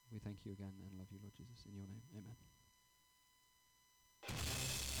thank you again and love you, Lord Jesus. In your name, amen.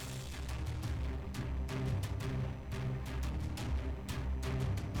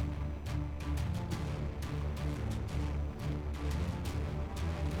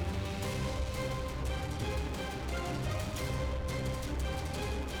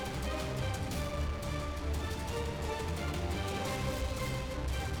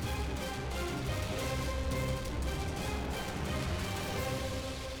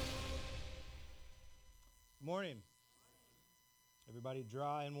 Morning. Everybody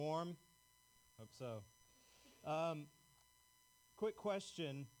dry and warm? Hope so. Quick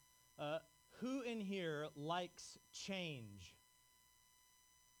question. Who in here likes change?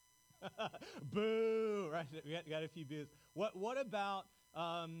 Boo! Right? We got a few boos. What about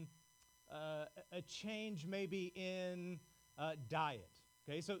a change maybe in diet?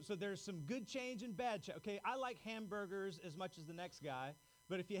 Okay, so there's some good change and bad change. Okay, I like hamburgers as much as the next guy,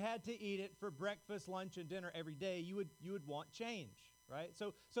 but if you had to eat it for breakfast, lunch, and dinner every day, you would want change, right?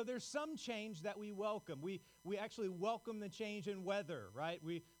 So there's some change that we welcome. We actually welcome the change in weather, right?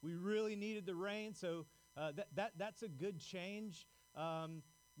 We really needed the rain, so that's a good change.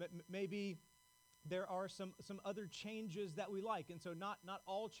 But maybe there are some other changes that we like, and so not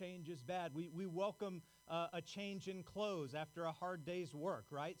all change is bad. We welcome a change in clothes after a hard day's work,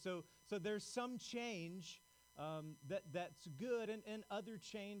 right? So there's some change that's good, and other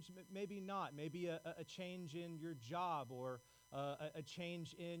change maybe not. Maybe a change in your job or a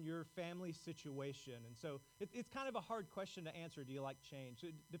change in your family situation. And so it's kind of a hard question to answer. Do you like change?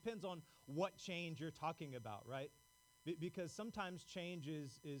 It depends on what change you're talking about, right? Because sometimes change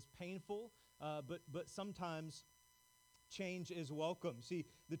is painful, but sometimes change is welcome. See,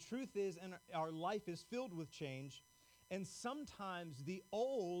 the truth is, and our life is filled with change, and sometimes the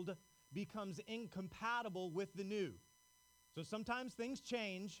old becomes incompatible with the new. So sometimes things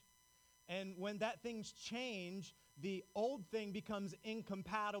change, and when that things change, the old thing becomes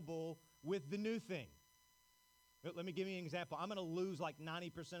incompatible with the new thing. Let me give you an example. I'm going to lose like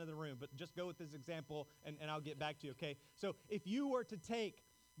 90% of the room, but just go with this example, and I'll get back to you, okay? So if you were to take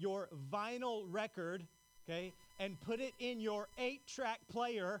your vinyl record, okay, and put it in your 8-track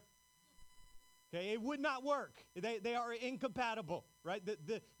player, okay, it would not work. They are incompatible, right?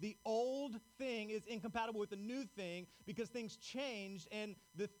 The old thing is incompatible with the new thing because things changed, and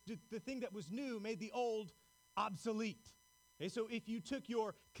the thing that was new made the old obsolete. Okay, so if you took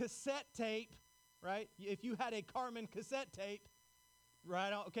your cassette tape, right? If you had a Carmen cassette tape,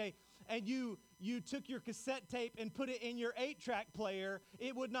 right? Okay, and you took your cassette tape and put it in your 8-track player,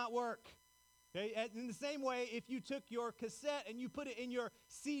 it would not work. Okay, and in the same way, if you took your cassette and you put it in your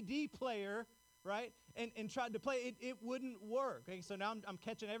CD player, right, and tried to play it, it wouldn't work. Okay, so now I'm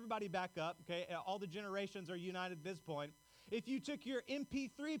catching everybody back up. Okay, all the generations are united at this point. If you took your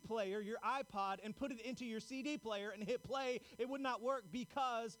MP3 player, your iPod, and put it into your CD player and hit play, it would not work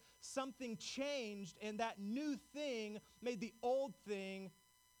because something changed, and that new thing made the old thing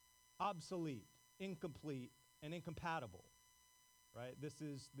obsolete, incomplete, and incompatible. Right? This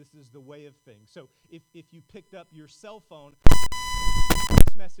is the way of things. So if you picked up your cell phone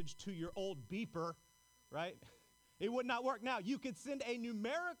text message to your old beeper, right? It would not work. Now, you could send a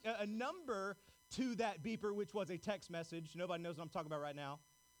number to that beeper, which was a text message. Nobody knows what I'm talking about right now.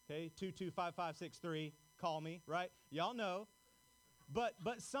 Okay, 225563, call me, right? Y'all know. But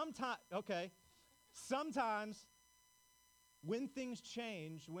sometimes when things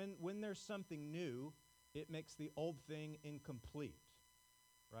change, when there's something new, it makes the old thing incomplete,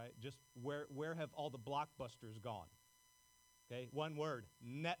 right? Just where have all the blockbusters gone? Okay, one word,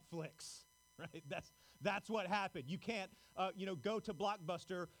 Netflix, right? That's what happened. You can't, go to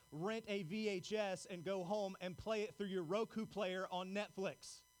Blockbuster, rent a VHS, and go home and play it through your Roku player on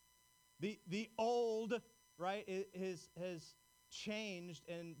Netflix. The old, right, has changed,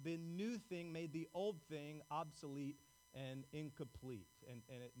 and the new thing made the old thing obsolete and incomplete, and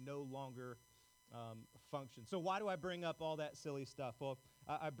it no longer functions. So why do I bring up all that silly stuff? Well,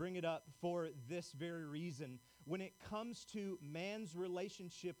 I bring it up for this very reason. When it comes to man's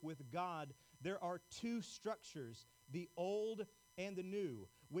relationship with God, there are two structures, the old and the new,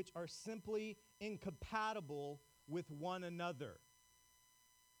 which are simply incompatible with one another.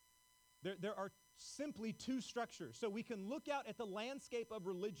 There are simply two structures. So we can look out at the landscape of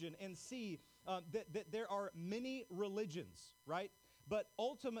religion and see that there are many religions, right? But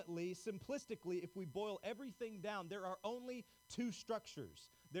ultimately, simplistically, if we boil everything down, there are only two structures.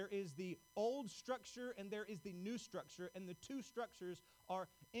 There is the old structure and there is the new structure, and the two structures are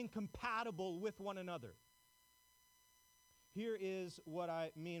incompatible with one another. Here is what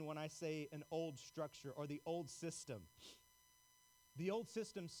I mean when I say an old structure or the old system. The old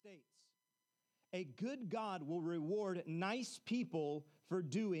system states, a good God will reward nice people for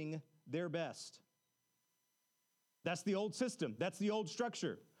doing their best. That's the old system. That's the old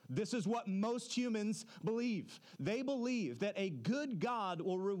structure. This is what most humans believe. They believe that a good God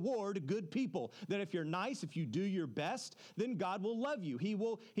will reward good people. That if you're nice, if you do your best, then God will love you. He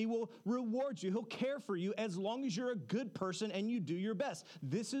will reward you. He'll care for you as long as you're a good person and you do your best.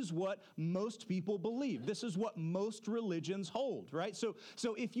 This is what most people believe. This is what most religions hold, right? So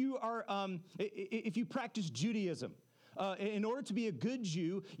if you are, if you practice Judaism, in order to be a good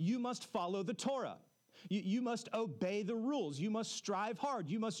Jew, you must follow the Torah. You must obey the rules. You must strive hard.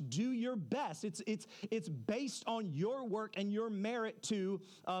 You must do your best. It's based on your work and your merit to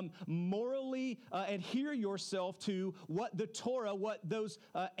morally adhere yourself to what the Torah, what those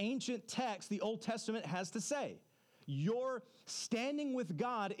ancient texts, the Old Testament has to say. Your standing with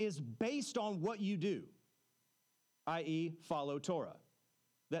God is based on what you do, i.e., follow Torah.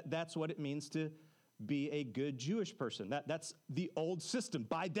 That's what it means to be a good Jewish person. That's the old system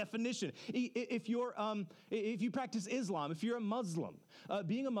by definition. If you practice Islam, if you're a Muslim,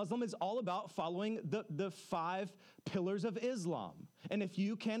 being a Muslim is all about following the 5 pillars of Islam. And if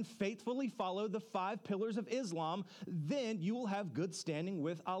you can faithfully follow the 5 pillars of Islam, then you will have good standing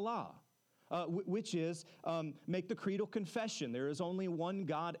with Allah. Which is make the creedal confession. There is only one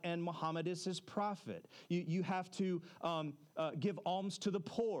God and Muhammad is his prophet. You have to give alms to the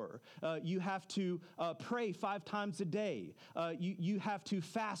poor. You have to pray 5 times a day. You have to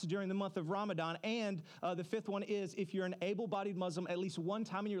fast during the month of Ramadan. And the 5th one is if you're an able-bodied Muslim, at least one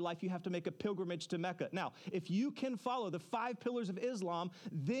time in your life, you have to make a pilgrimage to Mecca. Now, if you can follow the 5 pillars of Islam,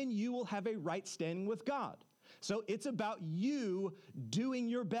 then you will have a right standing with God. So it's about you doing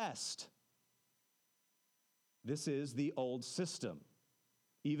your best. This is the old system.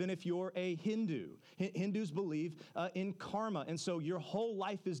 Even if you're a Hindu, Hindus believe in karma. And so your whole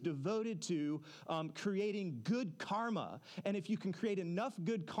life is devoted to creating good karma. And if you can create enough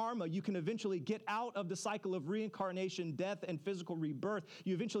good karma, you can eventually get out of the cycle of reincarnation, death, and physical rebirth.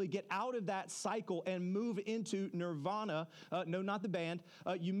 You eventually get out of that cycle and move into nirvana. No, not the band.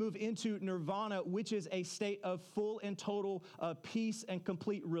 You move into nirvana, which is a state of full and total peace and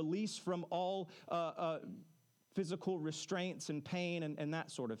complete release from all physical restraints and pain and that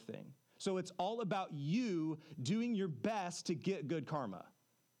sort of thing. So it's all about you doing your best to get good karma,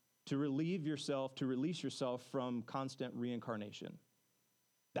 to relieve yourself, to release yourself from constant reincarnation.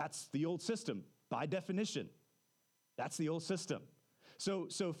 That's the old system, by definition. That's the old system. So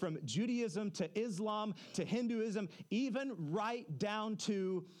from Judaism to Islam to Hinduism, even right down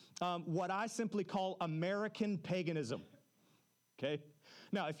to what I simply call American paganism. Okay?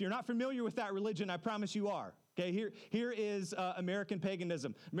 Now, if you're not familiar with that religion, I promise you are. Okay, here is American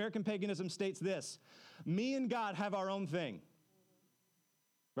paganism. American paganism states this: me and God have our own thing.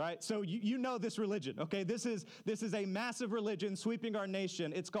 Right? So you know this religion, okay? This is a massive religion sweeping our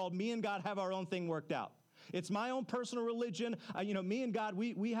nation. It's called me and God have our own thing worked out. It's my own personal religion. Me and God,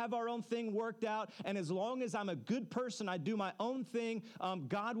 we have our own thing worked out. And as long as I'm a good person, I do my own thing,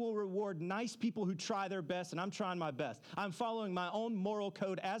 God will reward nice people who try their best, and I'm trying my best. I'm following my own moral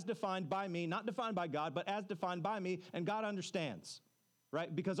code as defined by me, not defined by God, but as defined by me, and God understands,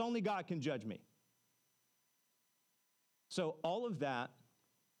 right? Because only God can judge me. So all of that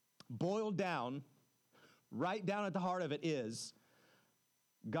boiled down, right down at the heart of it is,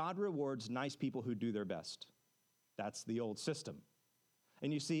 God rewards nice people who do their best. That's the old system.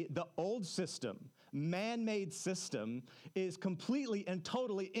 And you see, the old system, man-made system, is completely and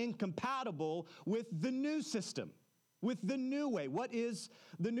totally incompatible with the new system, with the new way. What is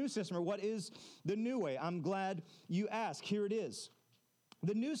the new system, or what is the new way? I'm glad you asked. Here it is.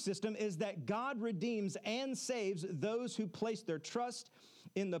 The new system is that God redeems and saves those who place their trust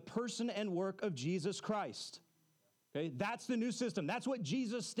in the person and work of Jesus Christ. Okay, that's the new system. That's what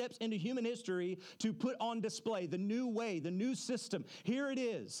Jesus steps into human history to put on display, the new way, the new system. Here it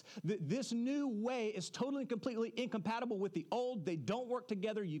is. This new way is totally and completely incompatible with the old. They don't work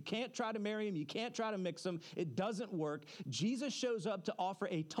together. You can't try to marry them. You can't try to mix them. It doesn't work. Jesus shows up to offer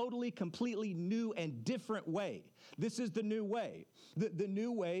a totally, completely new and different way. This is the new way. The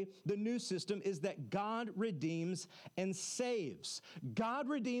new way, the new system is that God redeems and saves. God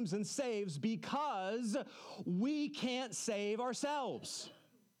redeems and saves because we can't save ourselves.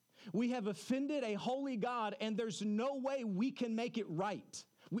 We have offended a holy God, and there's no way we can make it right.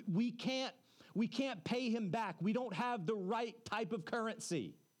 We can't pay him back. We don't have the right type of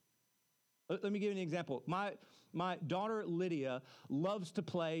currency. Let me give you an example. My daughter Lydia loves to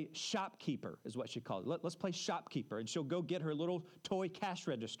play shopkeeper, is what she calls it. Let's play shopkeeper. And she'll go get her little toy cash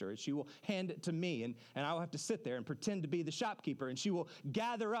register, and she will hand it to me. And I will have to sit there and pretend to be the shopkeeper. And she will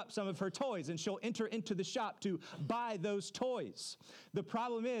gather up some of her toys, and she'll enter into the shop to buy those toys. The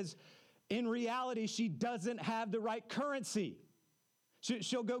problem is, in reality, she doesn't have the right currency.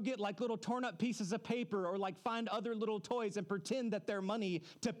 She'll go get like little torn up pieces of paper or like find other little toys and pretend that they're money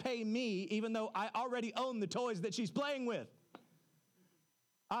to pay me, even though I already own the toys that she's playing with.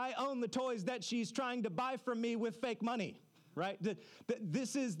 I own the toys that she's trying to buy from me with fake money, right?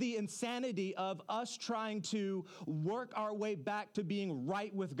 This is the insanity of us trying to work our way back to being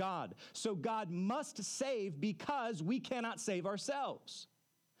right with God. So God must save because we cannot save ourselves.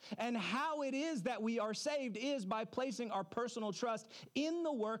 And how it is that we are saved is by placing our personal trust in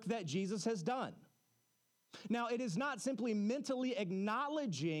the work that Jesus has done. Now, it is not simply mentally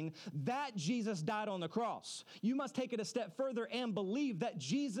acknowledging that Jesus died on the cross. You must take it a step further and believe that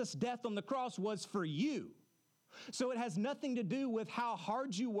Jesus' death on the cross was for you. So it has nothing to do with how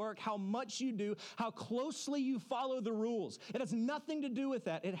hard you work, how much you do, how closely you follow the rules. It has nothing to do with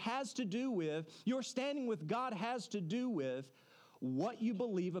that. It has to do with, your standing with God has to do with what you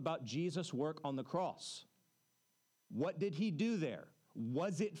believe about Jesus' work on the cross. What did he do there?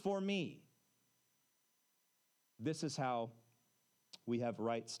 Was it for me? This is how we have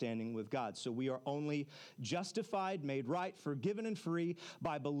right standing with God. So we are only justified, made right, forgiven, and free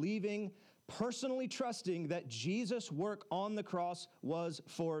by believing, personally trusting that Jesus' work on the cross was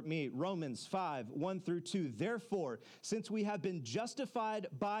for me. Romans 5, 1-2. Therefore, since we have been justified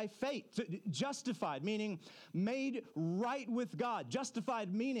by faith, justified meaning made right with God.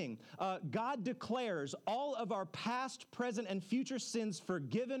 Justified meaning God declares all of our past, present, and future sins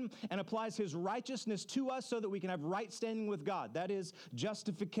forgiven and applies his righteousness to us so that we can have right standing with God. That is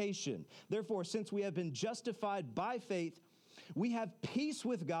justification. Therefore, since we have been justified by faith, we have peace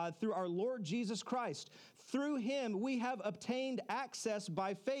with God through our Lord Jesus Christ. Through him, we have obtained access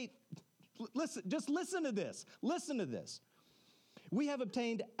by faith. Listen, just listen to this. Listen to this. We have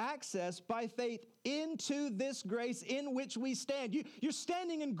obtained access by faith into this grace in which we stand. You're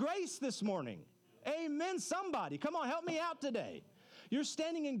standing in grace this morning. Amen, somebody. Come on, help me out today. You're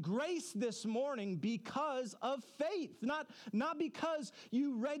standing in grace this morning because of faith, not because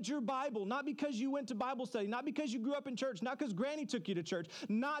you read your Bible, not because you went to Bible study, not because you grew up in church, not because Granny took you to church,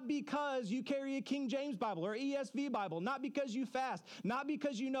 not because you carry a King James Bible or ESV Bible, not because you fast, not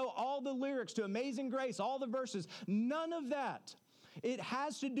because you know all the lyrics to Amazing Grace, all the verses, none of that. It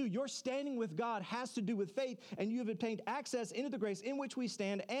has to do, your standing with God has to do with faith, and you have obtained access into the grace in which we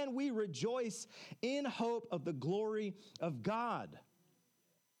stand, and we rejoice in hope of the glory of God.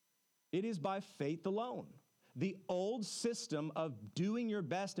 It is by faith alone. The old system of doing your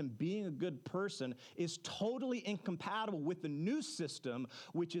best and being a good person is totally incompatible with the new system,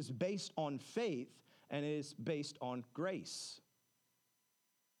 which is based on faith and is based on grace.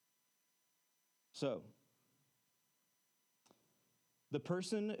 So, the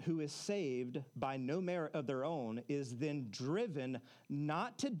person who is saved by no merit of their own is then driven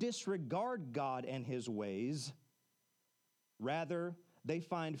not to disregard God and his ways, rather, they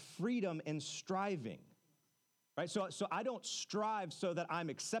find freedom in striving, right? So I don't strive so that I'm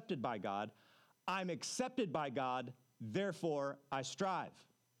accepted by God. I'm accepted by God, therefore I strive.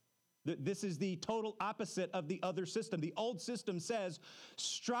 This is the total opposite of the other system. The old system says,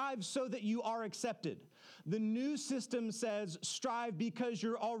 strive so that you are accepted. The new system says, strive because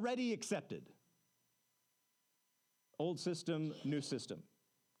you're already accepted. Old system, new system.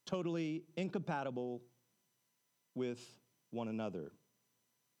 Totally incompatible with one another.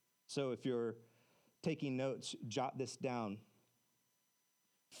 So if you're taking notes, jot this down.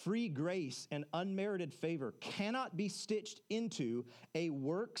 Free grace and unmerited favor cannot be stitched into a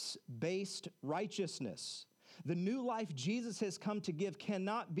works-based righteousness. The new life Jesus has come to give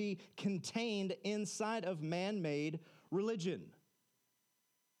cannot be contained inside of man-made religion.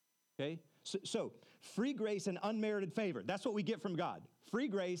 Okay? So free grace and unmerited favor, that's what we get from God. Free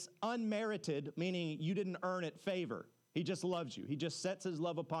grace, unmerited, meaning you didn't earn it, favor. He just loves you. He just sets his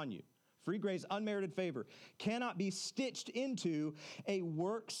love upon you. Free grace, unmerited favor, cannot be stitched into a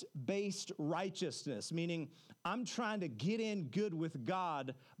works-based righteousness, meaning I'm trying to get in good with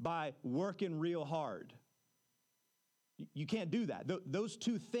God by working real hard. You can't do that. Those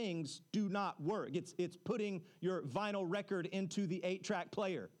two things do not work. It's putting your vinyl record into the 8-track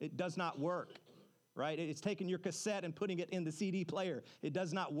player. It does not work, right? It's taking your cassette and putting it in the CD player. It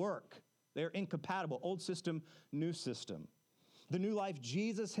does not work. They're incompatible. Old system, new system. the new life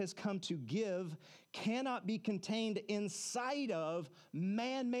Jesus has come to give cannot be contained inside of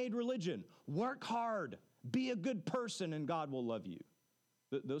man-made religion. Work hard, be a good person, and God will love you.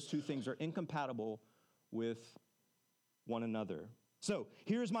 Those two things are incompatible with one another. So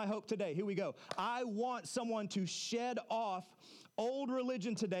here's my hope today. Here we go. I want someone to shed off old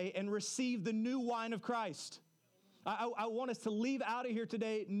religion today and receive the new wine of Christ. I want us to leave out of here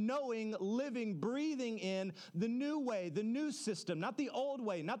today knowing, living, breathing in the new way, the new system, not the old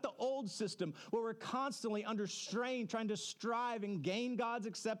way, not the old system where we're constantly under strain trying to strive and gain God's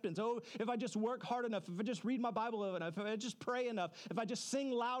acceptance. Oh, if I just work hard enough, if I just read my Bible enough, if I just pray enough, if I just sing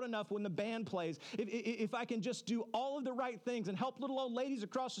loud enough when the band plays, if I can just do all of the right things and help little old ladies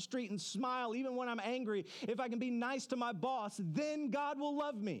across the street and smile even when I'm angry, if I can be nice to my boss, then God will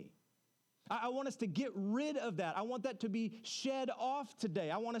love me. I want us to get rid of that. I want that to be shed off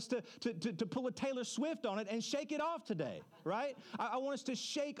today. I want us to pull a Taylor Swift on it and shake it off today, right? I want us to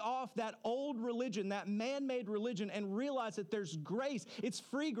shake off that old religion, that man-made religion, and realize that there's grace. It's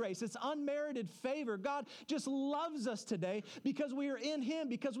free grace. It's unmerited favor. God just loves us today because we are in Him,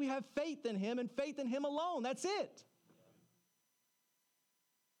 because we have faith in Him and faith in Him alone. That's it.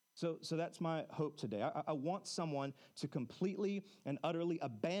 So that's my hope today. I want someone to completely and utterly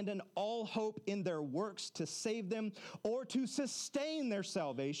abandon all hope in their works to save them or to sustain their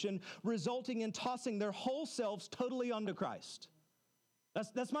salvation, resulting in tossing their whole selves totally onto Christ.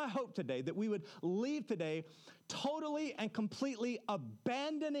 That's my hope today, that we would leave today totally and completely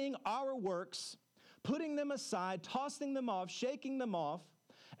abandoning our works, putting them aside, tossing them off, shaking them off,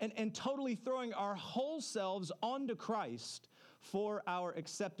 and totally throwing our whole selves onto Christ for our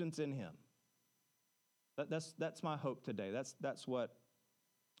acceptance in Him. That's my hope today. That's what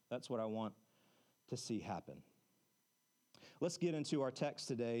I want to see happen. Let's get into our text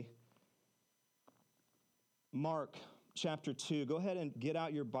today. Mark chapter 2. Go ahead and get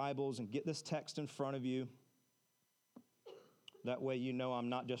out your Bibles and get this text in front of you. That way you know I'm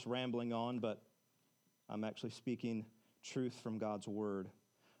not just rambling on, but I'm actually speaking truth from God's Word.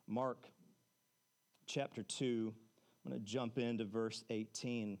 Mark chapter 2. I'm going to jump into verse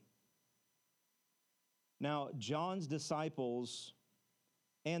 18. Now, John's disciples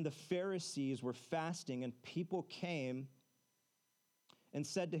and the Pharisees were fasting, and people came and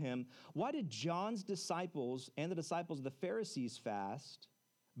said to him, "Why did John's disciples and the disciples of the Pharisees fast,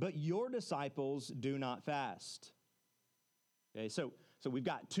 but your disciples do not fast?" Okay, so we've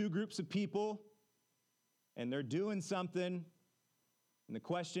got two groups of people, and they're doing something. And the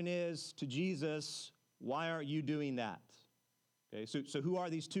question is to Jesus, why aren't you doing that? Okay, so who are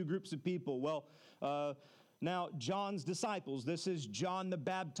these two groups of people? Well, now John's disciples, this is John the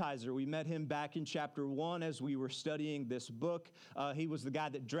Baptizer. We met him back in chapter 1 as we were studying this book. He was the guy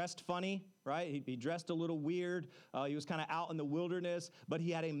that dressed funny, right? He dressed a little weird. He was kind of out in the wilderness, but he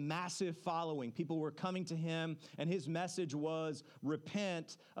had a massive following. People were coming to him, and his message was,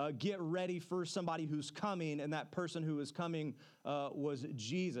 repent, get ready for somebody who's coming, and that person who was coming was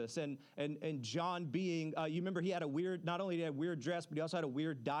Jesus. And John being, you remember he had a weird, not only did he have a weird dress, but he also had a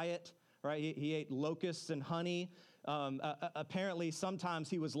weird diet, right? He ate locusts and honey. Apparently, sometimes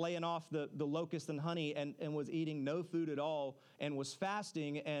he was laying off the locusts and honey and was eating no food at all and was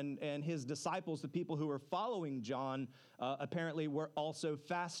fasting. And his disciples, the people who were following John, apparently were also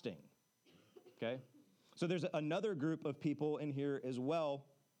fasting. Okay? So there's another group of people in here as well.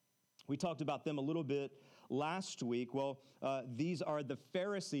 We talked about them a little bit last week. Well, these are the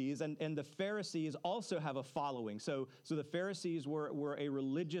Pharisees, and the Pharisees also have a following. So the Pharisees were a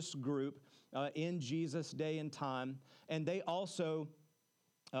religious group in Jesus' day and time, and they also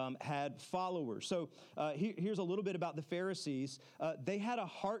had followers. So here's a little bit about the Pharisees. They had a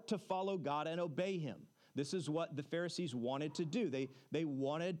heart to follow God and obey Him. This is what the Pharisees wanted to do. They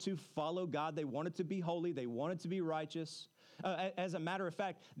wanted to follow God. They wanted to be holy. They wanted to be righteous. As a matter of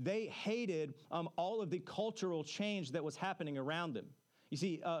fact, they hated all of the cultural change that was happening around them. You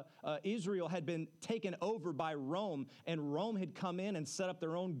see, Israel had been taken over by Rome, and Rome had come in and set up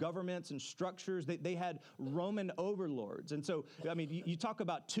their own governments and structures. They had Roman overlords. And so, I mean, you talk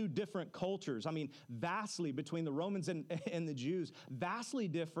about two different cultures. I mean, vastly between the Romans and the Jews, vastly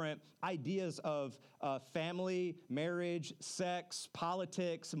different ideas of family, marriage, sex,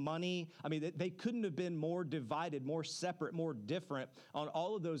 politics, money. I mean, they couldn't have been more divided, more separate, more different on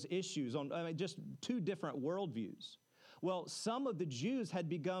all of those issues, just two different worldviews. Well, some of the Jews had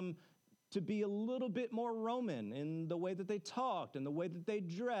begun to be a little bit more Roman in the way that they talked and the way that they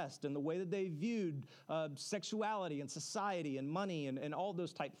dressed and the way that they viewed sexuality and society and money and all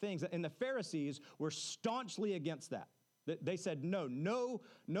those type things. And the Pharisees were staunchly against that. They said, no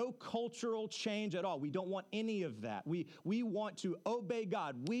cultural change at all. We don't want any of that. We want to obey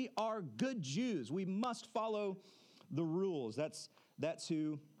God. We are good Jews. We must follow the rules. That's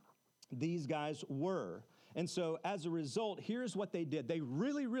who these guys were. And so as a result, here's what they did. They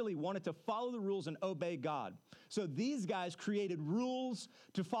really, really wanted to follow the rules and obey God. So these guys created rules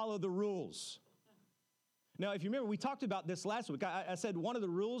to follow the rules. Now, if you remember, we talked about this last week. I said one of the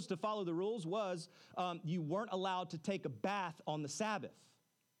rules to follow the rules was you weren't allowed to take a bath on the Sabbath.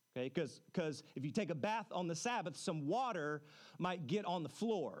 Okay, because if you take a bath on the Sabbath, some water might get on the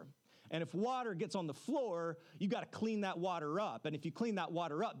floor. And if water gets on the floor, you got to clean that water up. And if you clean that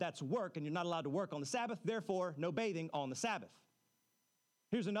water up, that's work, and you're not allowed to work on the Sabbath. Therefore, no bathing on the Sabbath.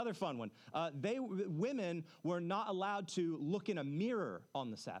 Here's another fun one. Women were not allowed to look in a mirror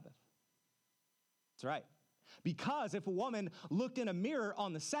on the Sabbath. That's right. Because if a woman looked in a mirror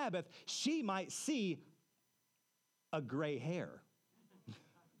on the Sabbath, she might see a gray hair.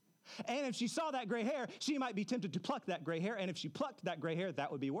 And if she saw that gray hair, she might be tempted to pluck that gray hair. And if she plucked that gray hair,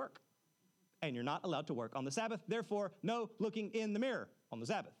 that would be work. And you're not allowed to work on the Sabbath. Therefore, no looking in the mirror on the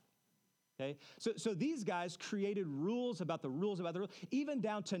Sabbath. Okay? So these guys created rules about the rules, even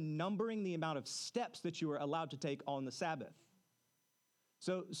down to numbering the amount of steps that you were allowed to take on the Sabbath.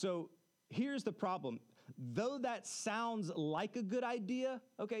 So here's the problem. Though that sounds like a good idea,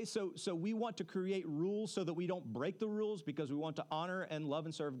 okay, so we want to create rules so that we don't break the rules because we want to honor and love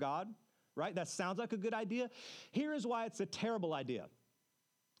and serve God, right? That sounds like a good idea. Here is why it's a terrible idea.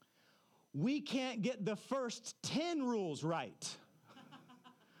 We can't get the first 10 rules right,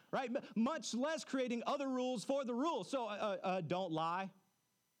 right? Much less creating other rules for the rules. So don't lie,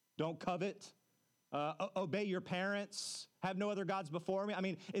 don't covet, obey your parents, have no other gods before me. I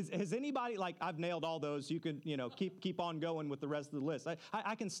mean, has anybody, like, I've nailed all those. You can, keep on going with the rest of the list.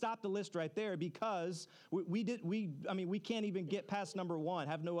 I can stop the list right there because we can't even get past number 1,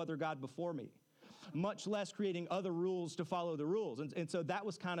 have no other God before me, much less creating other rules to follow the rules. And so that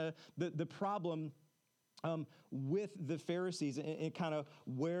was kind of the problem with the Pharisees and kind of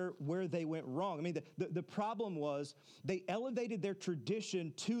where they went wrong. I mean, the problem was they elevated their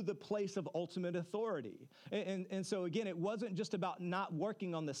tradition to the place of ultimate authority. And so again, it wasn't just about not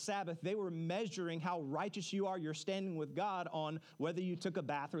working on the Sabbath. They were measuring how righteous you are, you're standing with God, on whether you took a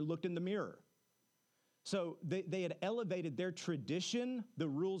bath or looked in the mirror. So they had elevated their tradition, the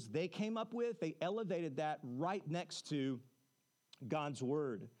rules they came up with, they elevated that right next to God's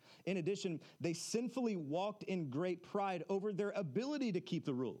word. In addition, they sinfully walked in great pride over their ability to keep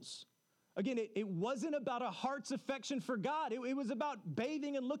the rules. Again, it wasn't about a heart's affection for God. It was about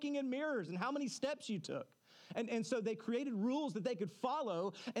bathing and looking in mirrors and how many steps you took. And so they created rules that they could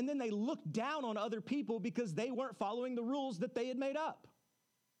follow, and then they looked down on other people because they weren't following the rules that they had made up.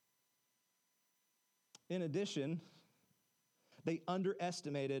 In addition, they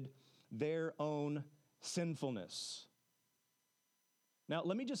underestimated their own sinfulness. Now,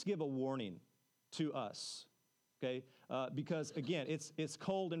 let me just give a warning to us, okay? Because, again, it's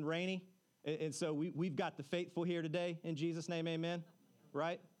cold and rainy, and so we've got the faithful here today. In Jesus' name, amen,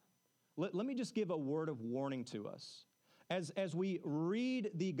 right? Let me just give a word of warning to us. As we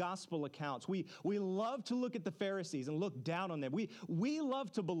read the gospel accounts, we love to look at the Pharisees and look down on them. We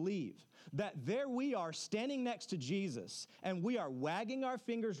love to believe that there we are standing next to Jesus, and we are wagging our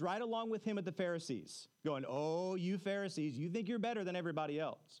fingers right along with him at the Pharisees, going, oh, you Pharisees, you think you're better than everybody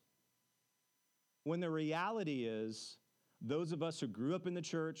else. When the reality is, those of us who grew up in the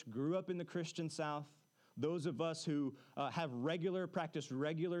church, grew up in the Christian South, those of us who practice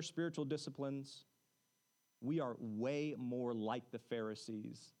regular spiritual disciplines, we are way more like the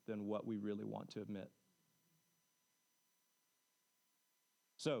Pharisees than what we really want to admit.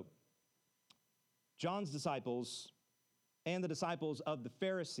 So, John's disciples and the disciples of the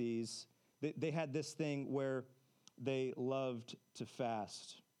Pharisees, they had this thing where they loved to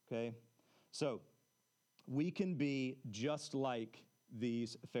fast, okay? So, we can be just like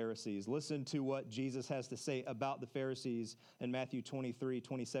these Pharisees. Listen to what Jesus has to say about the Pharisees in Matthew 23,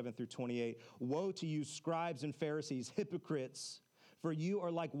 27 through 28. Woe to you, scribes and Pharisees, hypocrites, for you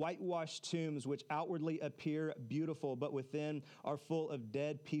are like whitewashed tombs, which outwardly appear beautiful, but within are full of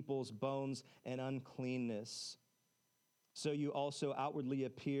dead people's bones and uncleanness. So you also outwardly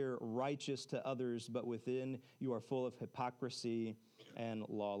appear righteous to others, but within you are full of hypocrisy and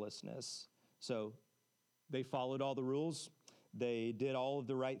lawlessness. So they followed all the rules. They did all of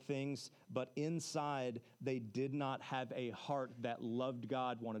the right things, but inside they did not have a heart that loved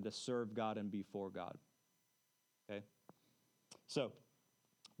God, wanted to serve God, and be for God. Okay? So,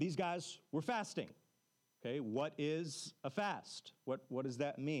 these guys were fasting. Okay, what is a fast? What does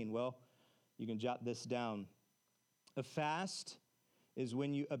that mean? Well, you can jot this down. A fast is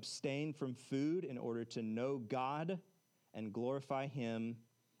when you abstain from food in order to know God and glorify Him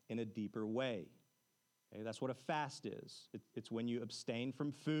in a deeper way. Okay, that's what a fast is. It's when you abstain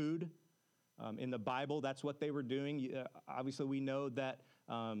from food. In the Bible, that's what they were doing. Obviously, we know that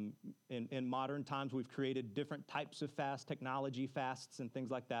in modern times, we've created different types of fast, technology fasts and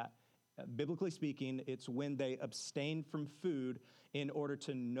things like that. Biblically speaking, it's when they abstain from food in order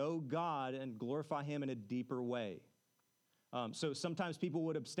to know God and glorify Him in a deeper way. So sometimes people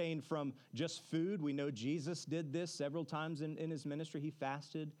would abstain from just food. We know Jesus did this several times in His ministry. He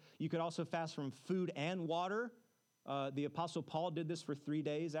fasted. You could also fast from food and water. The Apostle Paul did this for 3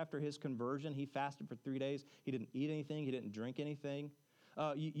 days after his conversion. He fasted for 3 days. He didn't eat anything. He didn't drink anything.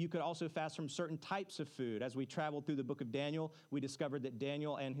 You could also fast from certain types of food. As we traveled through the book of Daniel, we discovered that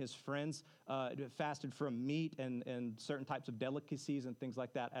Daniel and his friends fasted from meat and certain types of delicacies and things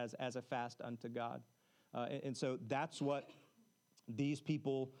like that as a fast unto God. And so that's what these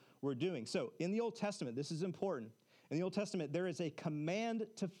people were doing. So in the Old Testament, this is important. In the Old Testament, there is a command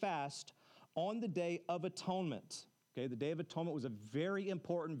to fast on the Day of Atonement. Okay, the Day of Atonement was a very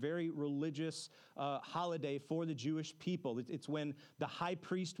important, very religious holiday for the Jewish people. It's when the high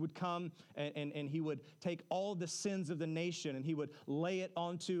priest would come and he would take all the sins of the nation and he would lay it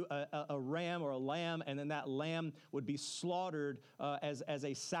onto a ram or a lamb, and then that lamb would be slaughtered as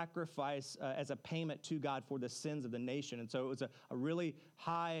a sacrifice, as a payment to God for the sins of the nation. And so it was a really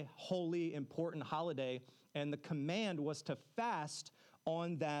high, holy, important holiday, and the command was to fast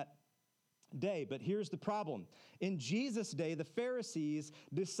on that day. But here's the problem. In Jesus' day, the Pharisees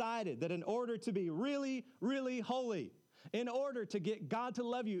decided that in order to be really, really holy, in order to get God to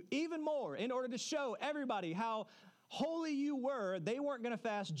love you even more, in order to show everybody how holy you were, they weren't going to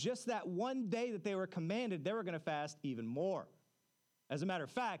fast just that one day that they were commanded. They were going to fast even more. As a matter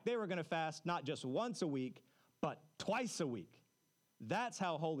of fact, they were going to fast not just once a week, but twice a week. That's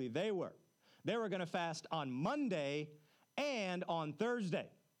how holy they were. They were going to fast on Monday and on Thursday.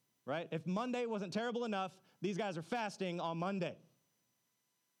 Right? If Monday wasn't terrible enough, these guys are fasting on Monday.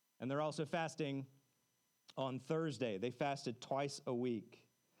 And they're also fasting on Thursday. They fasted twice a week.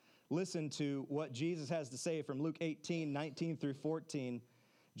 Listen to what Jesus has to say from Luke 18, 19 through 14.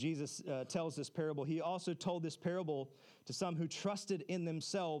 Jesus tells this parable. He also told this parable to some who trusted in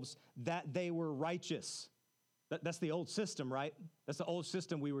themselves that they were righteous. That's the old system, right? That's the old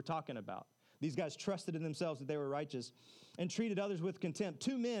system we were talking about. These guys trusted in themselves that they were righteous and treated others with contempt.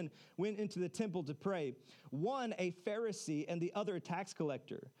 2 men went into the temple to pray, one a Pharisee and the other a tax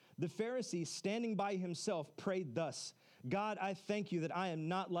collector. The Pharisee, standing by himself, prayed thus, God, I thank you that I am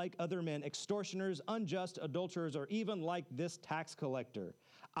not like other men, extortioners, unjust, adulterers, or even like this tax collector.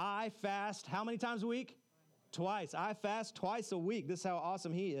 I fast how many times a week? Twice. I fast twice a week. This is how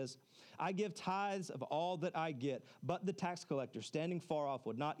awesome he is. I give tithes of all that I get. But the tax collector, standing far off,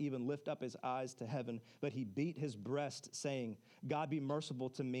 would not even lift up his eyes to heaven, but he beat his breast, saying, God, be merciful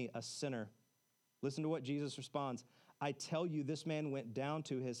to me, a sinner. Listen to what Jesus responds. I tell you, this man went down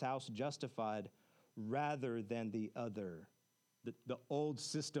to his house justified rather than the other. The old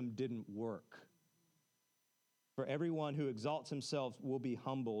system didn't work. For everyone who exalts himself will be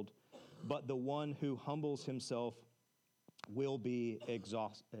humbled, but the one who humbles himself will be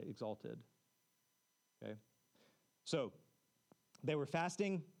exalted. Okay? So, they were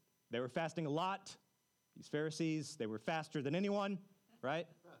fasting. They were fasting a lot. These Pharisees, they were faster than anyone, right?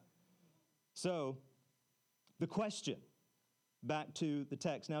 So, the question, back to the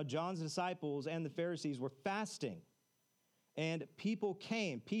text. Now, John's disciples and the Pharisees were fasting. And people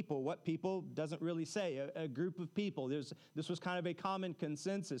came. People, what people? Doesn't really say. A group of people. This was kind of a common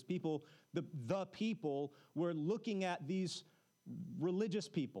consensus. People, the people were looking at these religious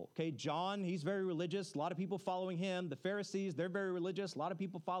people. Okay, John, he's very religious. A lot of people following him. The Pharisees, they're very religious. A lot of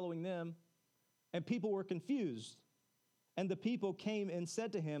people following them. And people were confused. And the people came and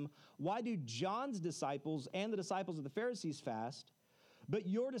said to him, why do John's disciples and the disciples of the Pharisees fast, but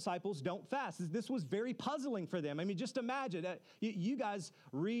your disciples don't fast? This was very puzzling for them. I mean, just imagine, you guys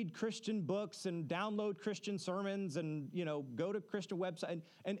read Christian books and download Christian sermons and, go to Christian websites,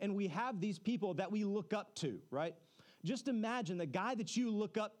 and we have these people that we look up to, right? Just imagine the guy that you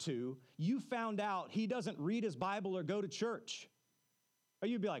look up to, you found out he doesn't read his Bible or go to church. Or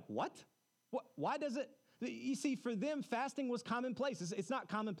you'd be like, what? Why does it? You see, for them, fasting was commonplace. It's not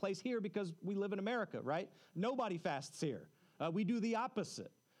commonplace here because we live in America, right? Nobody fasts here. We do the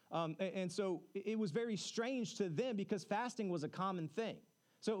opposite. And so it was very strange to them because fasting was a common thing.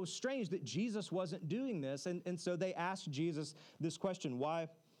 So it was strange that Jesus wasn't doing this. And so they asked Jesus this question,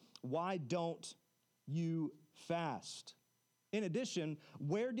 why don't you fast? In addition,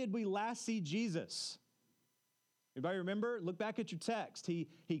 where did we last see Jesus? Anybody remember? Look back at your text. He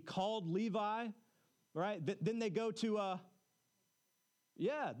called Levi, right? Then they go to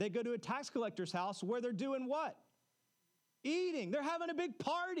they go to a tax collector's house where they're doing what? Eating. They're having a big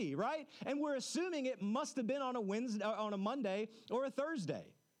party, right? And we're assuming it must have been on a Wednesday, on a Monday or a Thursday,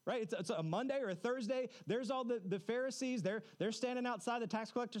 right? It's a Monday or a Thursday. There's all the Pharisees. They're standing outside the tax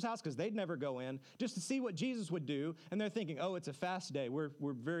collector's house because they'd never go in just to see what Jesus would do. And they're thinking, oh, it's a fast day. We're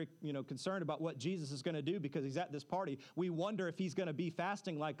very concerned about what Jesus is going to do because he's at this party. We wonder if he's going to be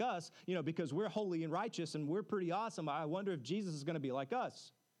fasting like us, because we're holy and righteous and we're pretty awesome. I wonder if Jesus is going to be like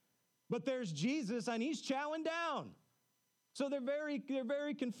us. But there's Jesus and he's chowing down. So they're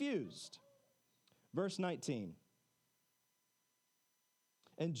very confused. Verse 19.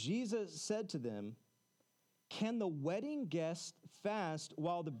 And Jesus said to them, can the wedding guests fast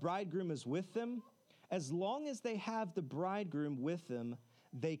while the bridegroom is with them? As long as they have the bridegroom with them,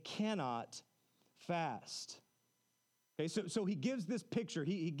 they cannot fast. Okay, so he gives this picture.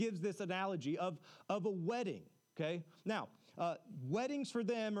 He gives this analogy of a wedding. Okay, now, weddings for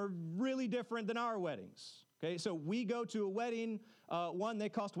them are really different than our weddings. Okay, so we go to a wedding. One, they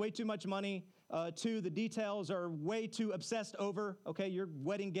cost way too much money. Two, the details are way too obsessed over. Okay, your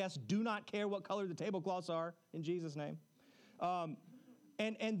wedding guests do not care what color the tablecloths are, in Jesus' name.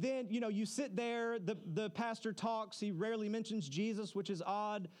 And then, you sit there, the pastor talks, he rarely mentions Jesus, which is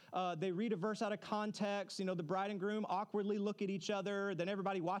odd. They read a verse out of context, the bride and groom awkwardly look at each other, then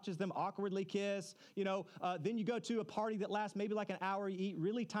everybody watches them awkwardly kiss, then you go to a party that lasts maybe like an hour, you eat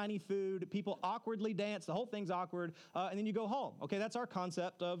really tiny food, people awkwardly dance, the whole thing's awkward, and then you go home. Okay, that's our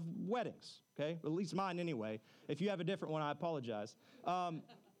concept of weddings, okay? At least mine anyway. If you have a different one, I apologize.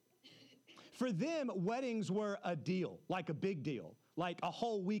 For them, weddings were a deal, like a big deal. Like a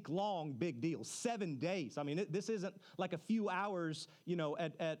whole week long big deal, 7 days. I mean, this isn't like a few hours,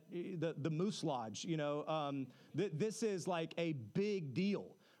 at the Moose Lodge, this is like a big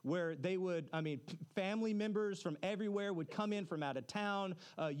deal where they would, family members from everywhere would come in from out of town.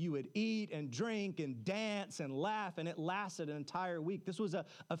 You would eat and drink and dance and laugh, and it lasted an entire week. This was a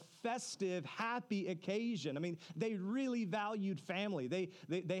festive, happy occasion. They really valued family.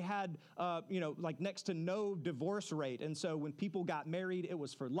 They had, like next to no divorce rate. And so when people got married, it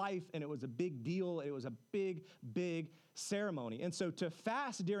was for life, and it was a big deal. It was a big, big ceremony. And so to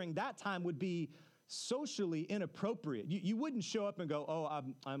fast during that time would be socially inappropriate. You wouldn't show up and go, oh,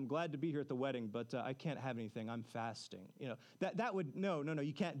 I'm glad to be here at the wedding, but I can't have anything. I'm fasting. That would, no,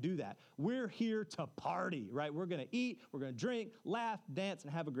 you can't do that. We're here to party, right? We're going to eat, we're going to drink, laugh, dance,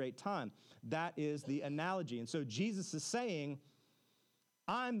 and have a great time. That is the analogy. And so Jesus is saying,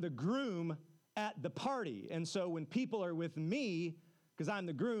 I'm the groom at the party. And so when people are with me, because I'm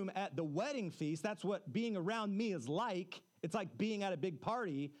the groom at the wedding feast, that's what being around me is like. It's like being at a big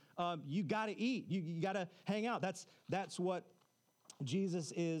party. You got to eat. You got to hang out. That's what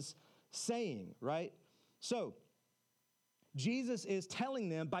Jesus is saying, right? So Jesus is telling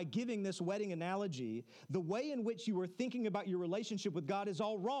them by giving this wedding analogy, the way in which you were thinking about your relationship with God is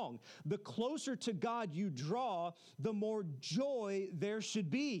all wrong. The closer to God you draw, the more joy there should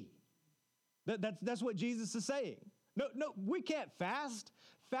be. That's what Jesus is saying. No, we can't fast.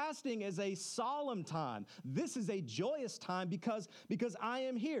 Fasting is a solemn time. This is a joyous time because I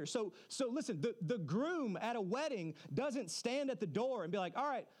am here. So listen, the groom at a wedding doesn't stand at the door and be like, all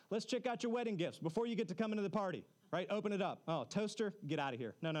right, let's check out your wedding gifts before you get to come into the party, right? Open it up. Oh, toaster, get out of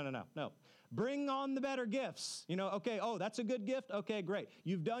here. No. Bring on the better gifts. Okay, oh, that's a good gift? Okay, great.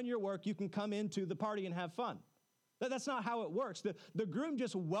 You've done your work. You can come into the party and have fun. That's not how it works. The groom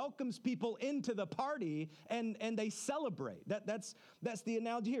just welcomes people into the party and they celebrate. That's the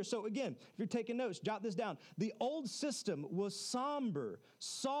analogy here. So again, if you're taking notes, jot this down. The old system was somber,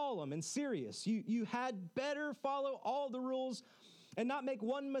 solemn, and serious. You had better follow all the rules and not make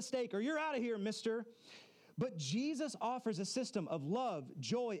one mistake or you're out of here, mister. But Jesus offers a system of love,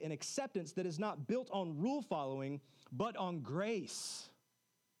 joy, and acceptance that is not built on rule following, but on grace.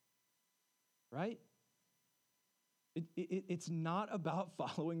 Right? It's not about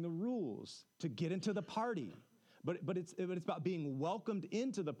following the rules to get into the party, but it's about being welcomed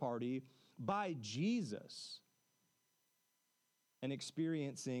into the party by Jesus and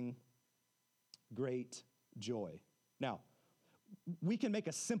experiencing great joy. Now, we can make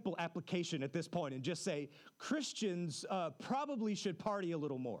a simple application at this point and just say Christians probably should party a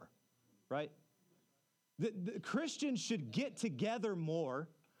little more, right? The Christians should get together more.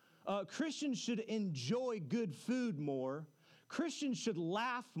 Christians should enjoy good food more. Christians should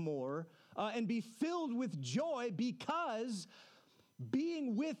laugh more and be filled with joy because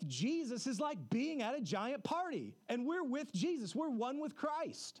being with Jesus is like being at a giant party. And we're with Jesus. We're one with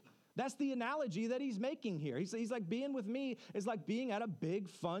Christ. That's the analogy that he's making here. He's like, being with me is like being at a big,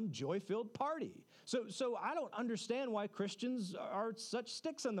 fun, joy-filled party. So I don't understand why Christians are such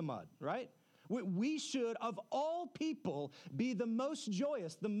sticks in the mud, right? We should, of all people, be the most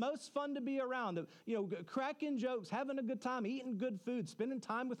joyous, the most fun to be around, cracking jokes, having a good time, eating good food, spending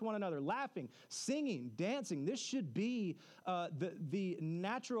time with one another, laughing, singing, dancing. This should be the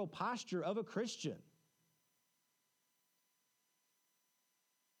natural posture of a Christian.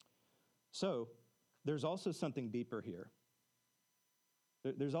 So there's also something deeper here.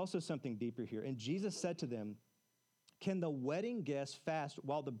 There's also something deeper here. And Jesus said to them, can the wedding guests fast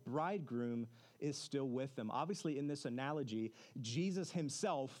while the bridegroom is still with them? Obviously, in this analogy, Jesus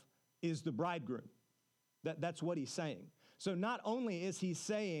himself is the bridegroom. That's what he's saying. So not only is he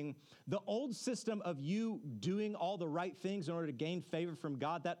saying the old system of you doing all the right things in order to gain favor from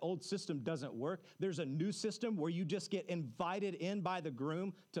God, that old system doesn't work. There's a new system where you just get invited in by the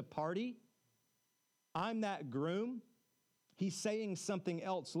groom to party. I'm that groom. He's saying something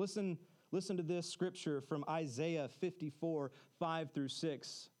else. Listen to this scripture from Isaiah 54, 5 through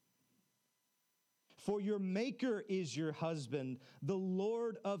 6. For your maker is your husband, the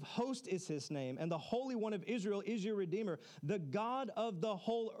Lord of hosts is his name, and the Holy One of Israel is your Redeemer. The God of the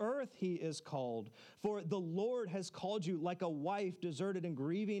whole earth he is called. For the Lord has called you like a wife deserted and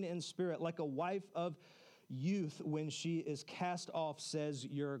grieving in spirit, like a wife of youth when she is cast off, says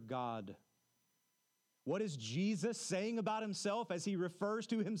your God. What is Jesus saying about himself as he refers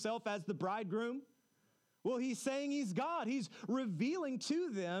to himself as the bridegroom? Well, he's saying he's God. He's revealing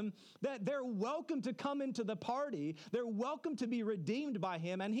to them that they're welcome to come into the party. They're welcome to be redeemed by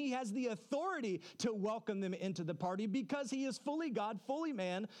him, and he has the authority to welcome them into the party because he is fully God, fully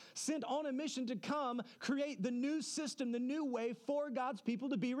man, sent on a mission to come create the new system, the new way for God's people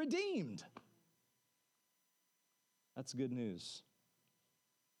to be redeemed. That's good news.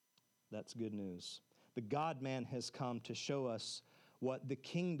 That's good news. The God-man has come to show us what the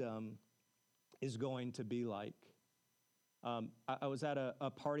kingdom is going to be like. I was at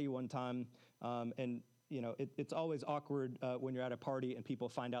a party one time, and it's always awkward when you're at a party and people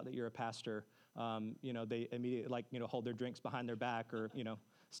find out that you're a pastor. They immediately hold their drinks behind their back or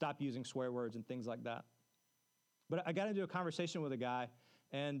stop using swear words and things like that. But I got into a conversation with a guy,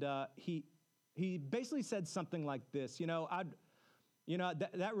 and he basically said something like this: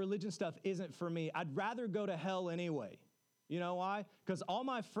 that religion stuff isn't for me. I'd rather go to hell anyway. You know why? Because all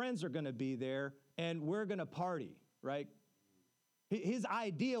my friends are going to be there, and we're going to party, right? His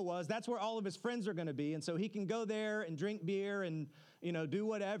idea was that's where all of his friends are going to be, and so he can go there and drink beer and, do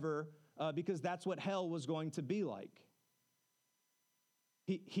whatever, because that's what hell was going to be like.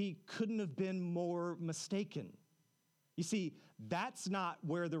 He couldn't have been more mistaken. You see, that's not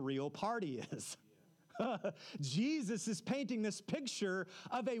where the real party is. Jesus is painting this picture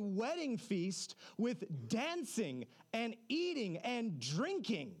of a wedding feast with dancing and eating and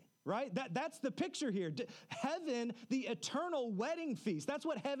drinking, right? That's the picture here. Heaven, the eternal wedding feast. That's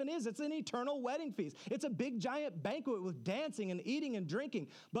what heaven is. It's an eternal wedding feast. It's a big giant banquet with dancing and eating and drinking.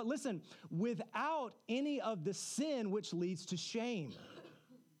 But listen, without any of the sin which leads to shame.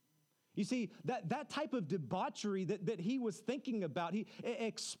 You see, that type of debauchery that he was thinking about,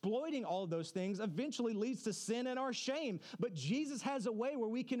 exploiting all of those things, eventually leads to sin and our shame. But Jesus has a way where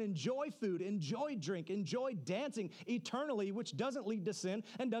we can enjoy food, enjoy drink, enjoy dancing eternally, which doesn't lead to sin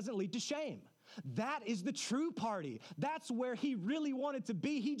and doesn't lead to shame. That is the true party. That's where he really wanted to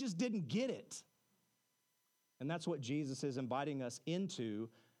be. He just didn't get it. And that's what Jesus is inviting us into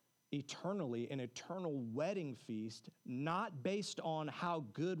eternally, an eternal wedding feast, not based on how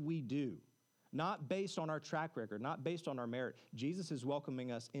good we do, not based on our track record, not based on our merit. Jesus is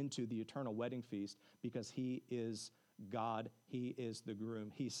welcoming us into the eternal wedding feast because he is God. He is the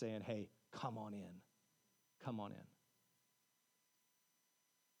groom. He's saying, hey, come on in. Come on in.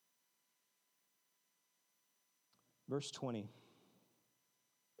 Verse 20.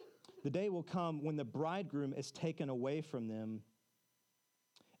 The day will come when the bridegroom is taken away from them,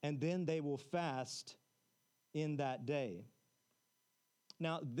 and then they will fast in that day.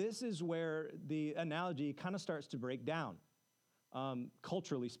 Now, this is where the analogy kind of starts to break down,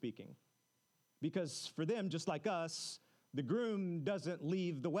 culturally speaking. Because for them, just like us, the groom doesn't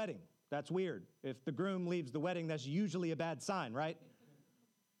leave the wedding. That's weird. If the groom leaves the wedding, that's usually a bad sign, right?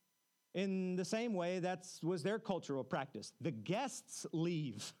 In the same way, that was their cultural practice. The guests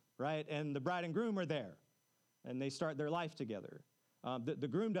leave, right? And the bride and groom are there, and they start their life together. The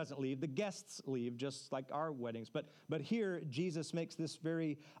groom doesn't leave, the guests leave, just like our weddings. But here, Jesus makes this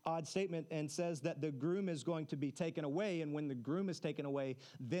very odd statement and says that the groom is going to be taken away, and when the groom is taken away,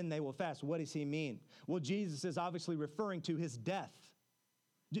 then they will fast. What does he mean? Well, Jesus is obviously referring to his death.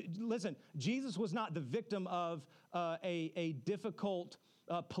 Listen, Jesus was not the victim of a difficult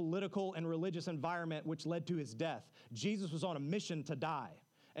political and religious environment which led to his death. Jesus was on a mission to die.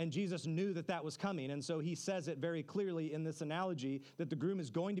 And Jesus knew that that was coming. And so he says it very clearly in this analogy that the groom is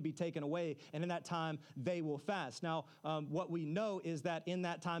going to be taken away. And in that time, they will fast. Now, what we know is that in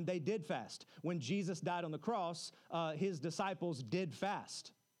that time, they did fast. When Jesus died on the cross, his disciples did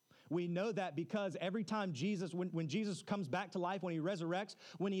fast. We know that because every time Jesus, when Jesus comes back to life, when he resurrects,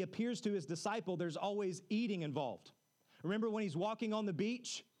 when he appears to his disciple, there's always eating involved. Remember when he's walking on the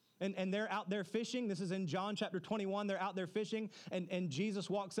beach? And they're out there fishing. This is in John chapter 21. They're out there fishing, and Jesus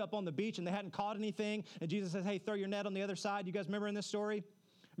walks up on the beach, and they hadn't caught anything. And Jesus says, hey, throw your net on the other side. You guys remember in this story?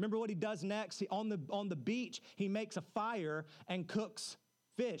 Remember what he does next? On the beach, he makes a fire and cooks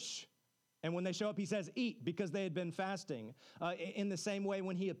fish. And when they show up, he says, eat, because they had been fasting. In the same way,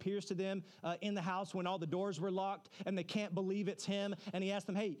 when he appears to them in the house when all the doors were locked and they can't believe it's him, and he asks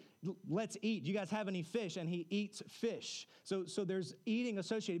them, hey, let's eat. Do you guys have any fish? And he eats fish. So there's eating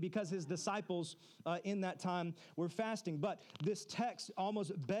associated because his disciples in that time were fasting. But this text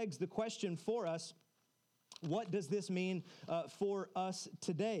almost begs the question for us, what does this mean for us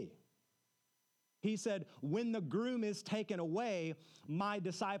today? He said, when the groom is taken away, my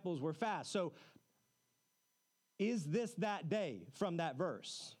disciples were fast. So is this that day from that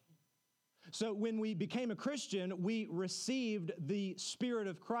verse? So when we became a Christian, we received the Spirit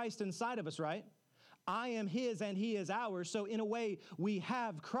of Christ inside of us, right? I am his and he is ours. So in a way, we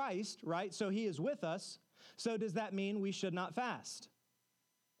have Christ, right? So he is with us. So does that mean we should not fast?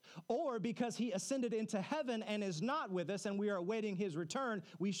 Or because he ascended into heaven and is not with us and we are awaiting his return,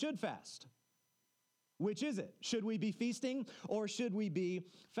 we should fast? Which is it? Should we be feasting or should we be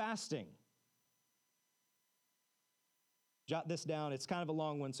fasting? Jot this down. It's kind of a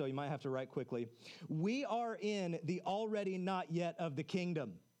long one, so you might have to write quickly. We are in the already not yet of the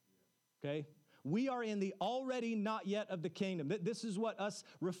kingdom. Okay? We are in the already not yet of the kingdom. This is what us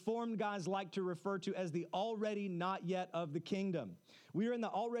Reformed guys like to refer to as the already not yet of the kingdom. We are in the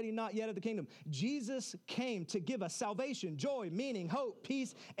already not yet of the kingdom. Jesus came to give us salvation, joy, meaning, hope,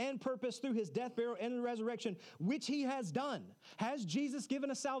 peace, and purpose through his death, burial, and resurrection, which he has done. Has Jesus given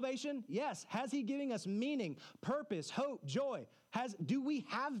us salvation? Yes. Has he given us meaning, purpose, hope, joy? Do we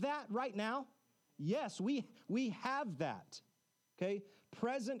have that right now? Yes, we have that. Okay?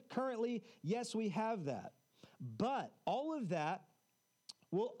 Present, currently, yes, we have that. But all of that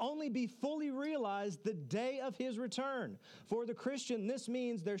will only be fully realized the day of his return. For the Christian, this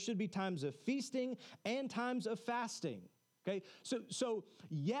means there should be times of feasting and times of fasting. Okay, so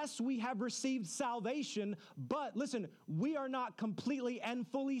yes, we have received salvation, but listen, we are not completely and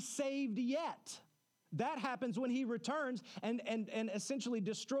fully saved yet. That happens when he returns and essentially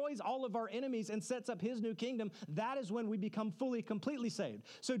destroys all of our enemies and sets up his new kingdom. That is when we become fully, completely saved.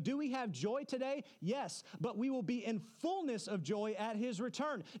 So do we have joy today? Yes, but we will be in fullness of joy at his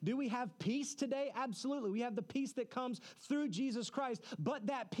return. Do we have peace today? Absolutely. We have the peace that comes through Jesus Christ, but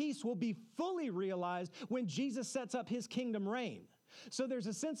that peace will be fully realized when Jesus sets up his kingdom reign. So there's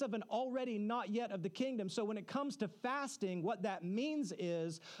a sense of an already not yet of the kingdom. So when it comes to fasting, what that means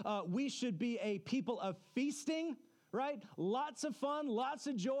is we should be a people of feasting, right? Lots of fun, lots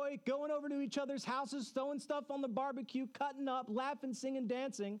of joy, going over to each other's houses, throwing stuff on the barbecue, cutting up, laughing, singing,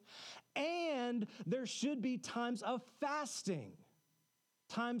 dancing. And there should be times of fasting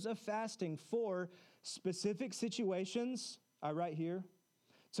for specific situations, I write here,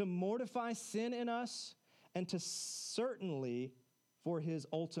 to mortify sin in us and to certainly for his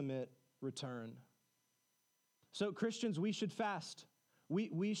ultimate return. So Christians, we should fast.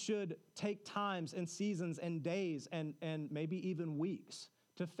 We should take times and seasons and days and maybe even weeks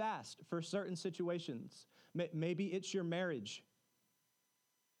to fast for certain situations. Maybe it's your marriage.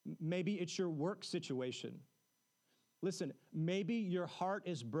 Maybe it's your work situation. Listen, maybe your heart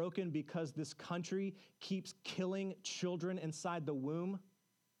is broken because this country keeps killing children inside the womb.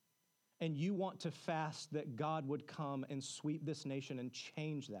 And you want to fast that God would come and sweep this nation and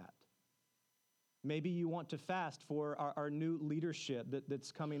change that. Maybe you want to fast for our new leadership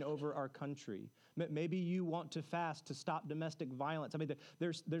that's coming over our country. Maybe you want to fast to stop domestic violence. I mean,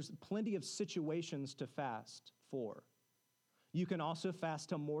 there's plenty of situations to fast for. You can also fast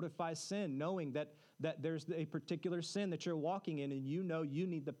to mortify sin, knowing that there's a particular sin that you're walking in, and you know you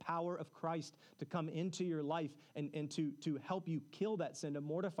need the power of Christ to come into your life and to help you kill that sin, to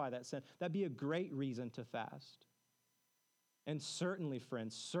mortify that sin. That'd be a great reason to fast. And certainly,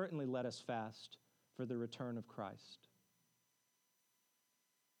 friends, certainly let us fast for the return of Christ.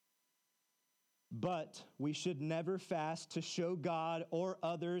 But we should never fast to show God or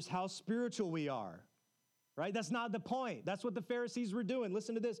others how spiritual we are. right? That's not the point. That's what the Pharisees were doing.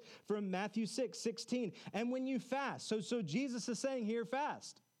 Listen to this from Matthew 6:16. And when you fast, so Jesus is saying here,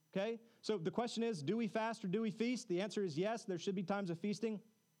 fast, okay? So the question is, do we fast or do we feast? The answer is yes. There should be times of feasting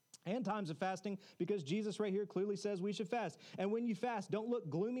and times of fasting, because Jesus right here clearly says we should fast. And when you fast, don't look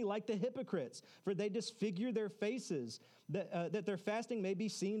gloomy like the hypocrites, for they disfigure their faces, that their fasting may be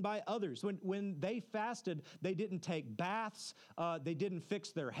seen by others. When they fasted, they didn't take baths, they didn't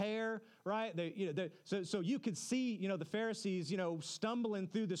fix their hair, right? So you could see, the Pharisees, stumbling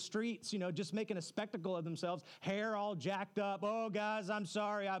through the streets, just making a spectacle of themselves, hair all jacked up. Oh, guys, I'm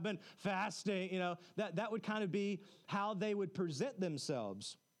sorry, I've been fasting. That would kind of be how they would present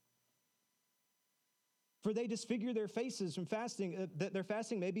themselves. For they disfigure their faces from fasting, that their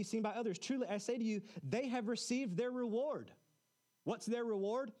fasting may be seen by others. Truly, I say to you, they have received their reward. What's their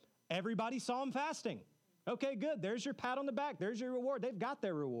reward? Everybody saw them fasting. Okay, good. There's your pat on the back. There's your reward. They've got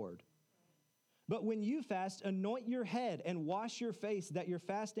their reward. But when you fast, anoint your head and wash your face, that your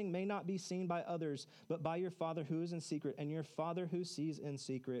fasting may not be seen by others, but by your Father who is in secret. And your Father who sees in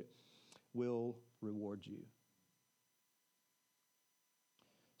secret will reward you.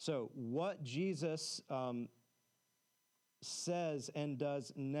 So what Jesus says and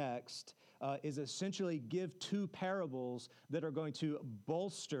does next is essentially give two parables that are going to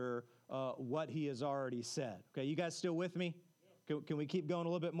bolster what he has already said. Okay, you guys still with me? Can we keep going a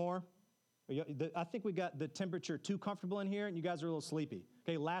little bit more? I think we got the temperature too comfortable in here, and you guys are a little sleepy.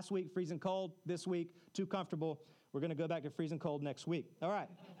 Okay, last week, freezing cold. This week, too comfortable. We're going to go back to freezing cold next week. All right.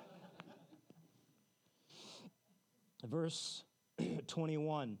 Verse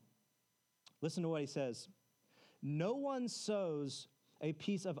 21. Listen to what he says. No one sews a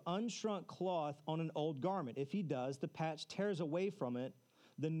piece of unshrunk cloth on an old garment. If he does, the patch tears away from it,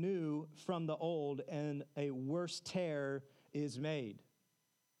 the new from the old, and a worse tear is made.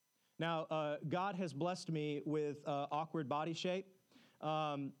 Now, God has blessed me with awkward body shape.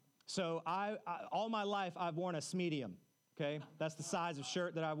 So I all my life, I've worn a medium, okay? That's the size of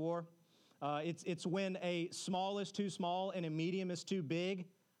shirt that I wore. It's when a small is too small and a medium is too big.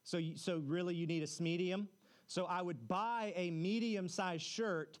 So really you need a medium. So I would buy a medium-sized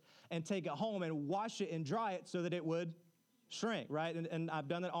shirt and take it home and wash it and dry it so that it would shrink, right? And I've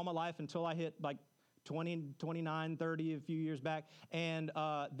done that all my life until I hit like 20, 29, 30 a few years back. And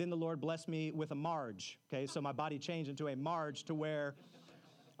then the Lord blessed me with a Marge, okay? So my body changed into a Marge to where,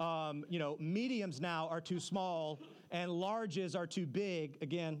 mediums now are too small and larges are too big.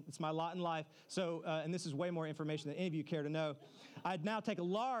 Again, it's my lot in life. So, and this is way more information than any of you care to know. I'd now take a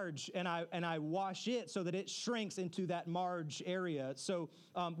large and I wash it so that it shrinks into that Marge area. So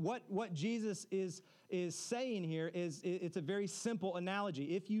what Jesus is saying here is it's a very simple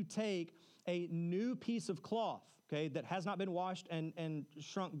analogy. If you take a new piece of cloth, okay, that has not been washed and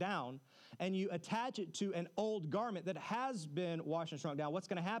shrunk down, and you attach it to an old garment that has been washed and shrunk down, what's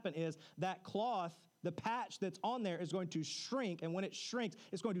going to happen is that cloth, the patch that's on there, is going to shrink, and when it shrinks,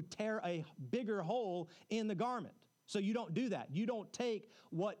 it's going to tear a bigger hole in the garment. So you don't do that. You don't take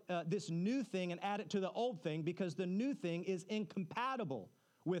this new thing and add it to the old thing, because the new thing is incompatible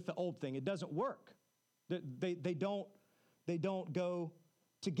with the old thing. It doesn't work. They don't go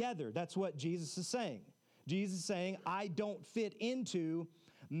together. That's what Jesus is saying. Jesus is saying, I don't fit into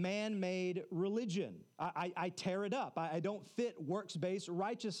man-made religion. I tear it up. I don't fit works-based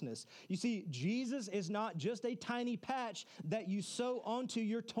righteousness. You see, Jesus is not just a tiny patch that you sew onto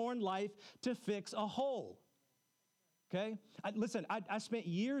your torn life to fix a hole. Okay? Listen, I spent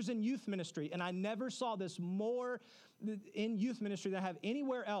years in youth ministry, and I never saw this more in youth ministry than I have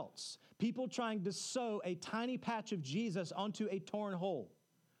anywhere else. People trying to sew a tiny patch of Jesus onto a torn hole.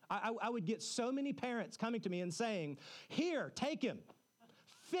 I would get so many parents coming to me and saying, here, take him,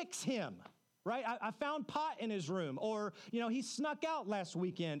 fix him, right? I found pot in his room, or, he snuck out last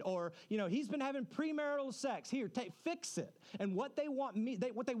weekend, or, he's been having premarital sex. Here, fix it. And what they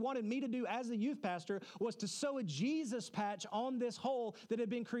wanted me to do as a youth pastor was to sew a Jesus patch on this hole that had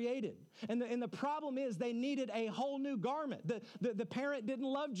been created. And the problem is they needed a whole new garment. The parent didn't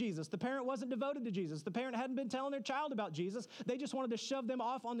love Jesus. The parent wasn't devoted to Jesus. The parent hadn't been telling their child about Jesus. They just wanted to shove them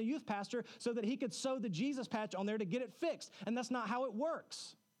off on the youth pastor so that he could sew the Jesus patch on there to get it fixed. And that's not how it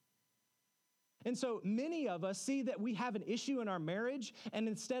works. And so many of us see that we have an issue in our marriage, and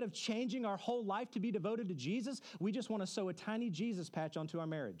instead of changing our whole life to be devoted to Jesus, we just want to sew a tiny Jesus patch onto our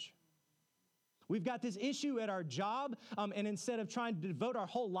marriage. We've got this issue at our job, and instead of trying to devote our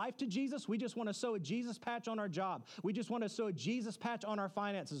whole life to Jesus, we just want to sew a Jesus patch on our job. We just want to sew a Jesus patch on our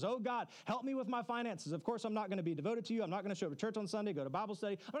finances. Oh, God, help me with my finances. Of course, I'm not going to be devoted to you. I'm not going to show up to church on Sunday, go to Bible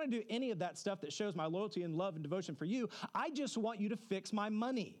study. I'm not going to do any of that stuff that shows my loyalty and love and devotion for you. I just want you to fix my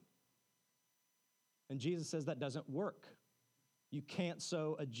money. And Jesus says that doesn't work. You can't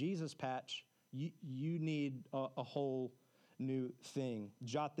sew a Jesus patch. You need a whole new thing.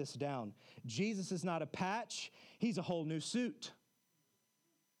 Jot this down. Jesus is not a patch. He's a whole new suit.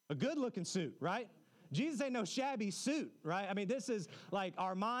 A good-looking suit, right? Jesus ain't no shabby suit, right? I mean, this is like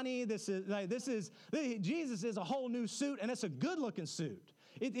Armani. Jesus is a whole new suit, and it's a good-looking suit.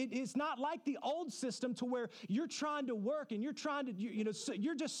 It's not like the old system to where you're trying to work and you're trying to,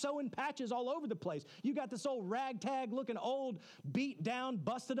 you're just sewing patches all over the place. You got this old ragtag looking old, beat down,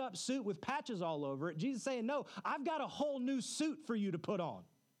 busted up suit with patches all over it. Jesus saying, no, I've got a whole new suit for you to put on.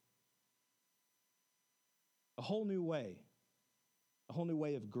 A whole new way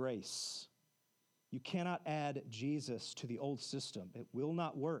of grace. You cannot add Jesus to the old system. It will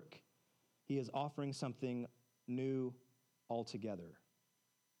not work. He is offering something new altogether.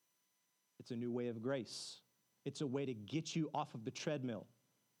 It's a new way of grace. It's a way to get you off of the treadmill.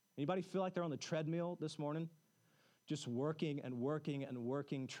 Anybody feel like they're on the treadmill this morning? Just working and working and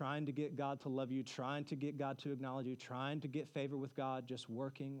working, trying to get God to love you, trying to get God to acknowledge you, trying to get favor with God, just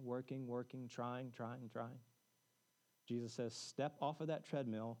working, trying. Jesus says, step off of that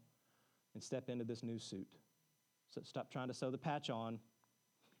treadmill and step into this new suit. So stop trying to sew the patch on,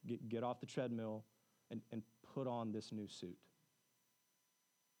 get off the treadmill, and put on this new suit.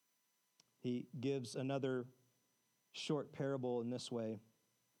 He gives another short parable in this way.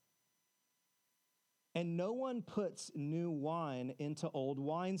 And no one puts new wine into old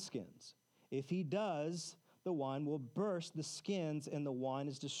wineskins. If he does, the wine will burst the skins and the wine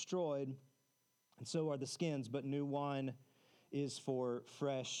is destroyed. And so are the skins, but new wine is for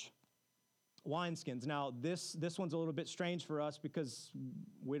fresh wineskins. Now, this one's a little bit strange for us because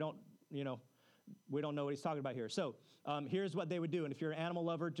we don't know what he's talking about here. So here's what they would do. And if you're an animal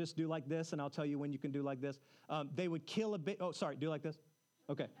lover, just do like this, and I'll tell you when you can do like this. They would kill do like this?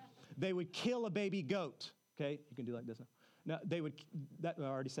 Okay. They would kill a baby goat. Okay, you can do like this now. No, I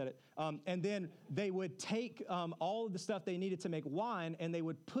already said it. And then they would take all of the stuff they needed to make wine, and they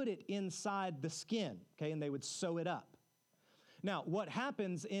would put it inside the skin, okay, and they would sew it up. Now, what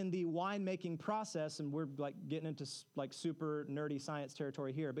happens in the winemaking process, and we're like getting into like super nerdy science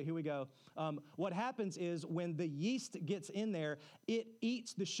territory here, but here we go. What happens is when the yeast gets in there, it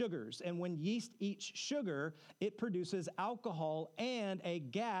eats the sugars. And when yeast eats sugar, it produces alcohol and a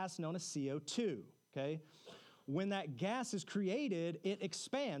gas known as CO2, okay? When that gas is created, it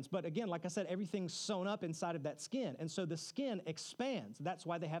expands. But again, like I said, everything's sewn up inside of that skin. And so the skin expands. That's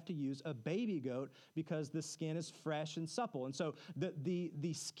why they have to use a baby goat, because the skin is fresh and supple. And so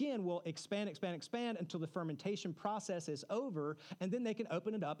the skin will expand until the fermentation process is over, and then they can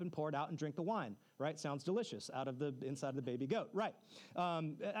open it up and pour it out and drink the wine, right? Sounds delicious out of the inside of the baby goat, right?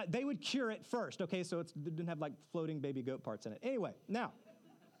 They would cure it first, okay? So it didn't have like floating baby goat parts in it. Anyway, now,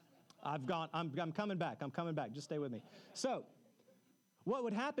 I'm coming back. Just stay with me. So what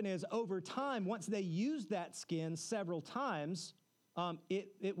would happen is over time, once they used that skin several times,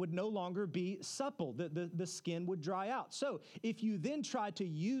 it would no longer be supple. The skin would dry out. So if you then tried to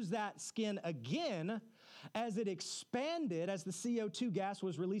use that skin again, as it expanded, as the CO2 gas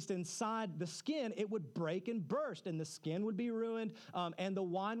was released inside the skin, it would break and burst, and the skin would be ruined, and the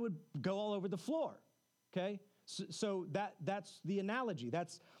wine would go all over the floor, okay? So that's the analogy.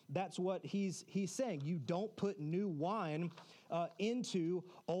 That's what he's saying. You don't put new wine into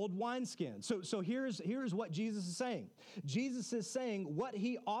old wineskins. So here's what Jesus is saying. Jesus is saying what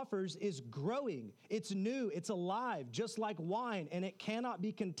he offers is growing. It's new. It's alive, just like wine, and it cannot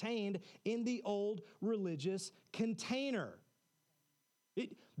be contained in the old religious container.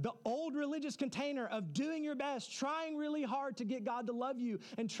 The old religious container of doing your best, trying really hard to get God to love you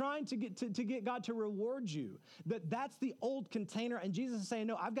and trying to get God to reward you. That's the old container. And Jesus is saying,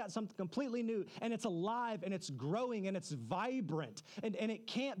 no, I've got something completely new, and it's alive and it's growing and it's vibrant, and it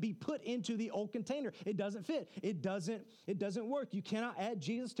can't be put into the old container. It doesn't fit. It doesn't work. You cannot add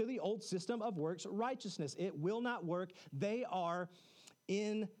Jesus to the old system of works righteousness. It will not work. They are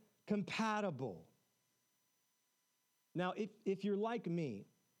incompatible. Now, if you're like me,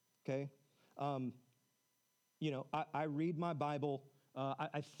 okay, I read my Bible.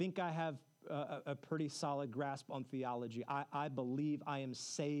 I think I have a pretty solid grasp on theology. I believe I am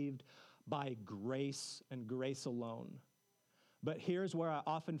saved by grace and grace alone. But here's where I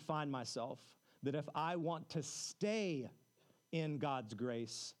often find myself, that if I want to stay in God's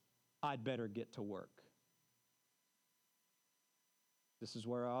grace, I'd better get to work. This is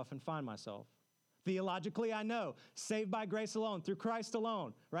where I often find myself. Theologically, I know, saved by grace alone, through Christ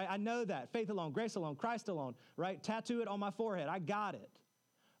alone, right? I know that. Faith alone, grace alone, Christ alone, right? Tattoo it on my forehead. I got it.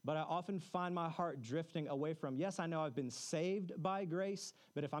 But I often find my heart drifting away from, yes, I know I've been saved by grace,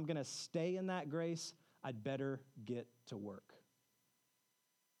 but if I'm going to stay in that grace, I'd better get to work.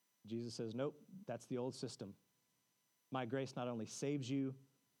 Jesus says, nope, that's the old system. My grace not only saves you,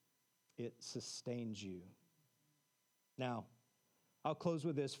 it sustains you. Now, I'll close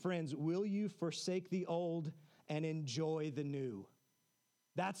with this. Friends, will you forsake the old and enjoy the new?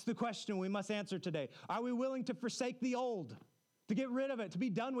 That's the question we must answer today. Are we willing to forsake the old, to get rid of it, to be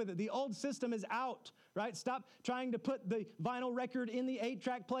done with it? The old system is out, right? Stop trying to put the vinyl record in the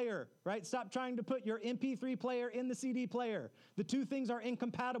 8-track player, right? Stop trying to put your MP3 player in the CD player. The two things are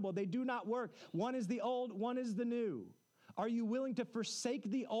incompatible. They do not work. One is the old, one is the new. Are you willing to forsake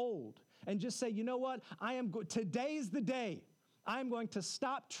the old and just say, you know what? Today's the day. I'm going to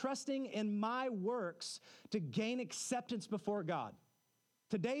stop trusting in my works to gain acceptance before God.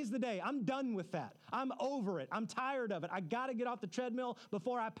 Today's the day. I'm done with that. I'm over it. I'm tired of it. I got to get off the treadmill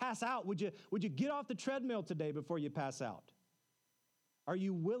before I pass out. Would you get off the treadmill today before you pass out? Are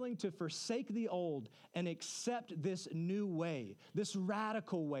you willing to forsake the old and accept this new way, this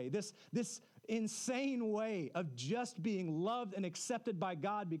radical way, this insane way of just being loved and accepted by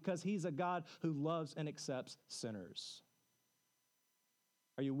God because He's a God who loves and accepts sinners?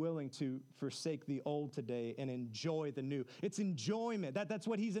 Are you willing to forsake the old today and enjoy the new? It's enjoyment. That's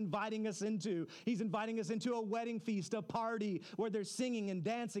what He's inviting us into. He's inviting us into a wedding feast, a party where there's singing and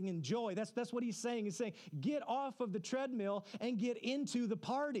dancing and joy. That's what He's saying. He's saying, get off of the treadmill and get into the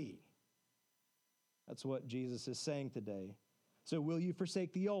party. That's what Jesus is saying today. So will you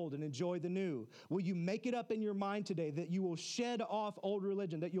forsake the old and enjoy the new? Will you make it up in your mind today that you will shed off old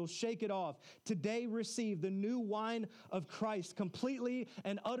religion, that you'll shake it off? Today receive the new wine of Christ. Completely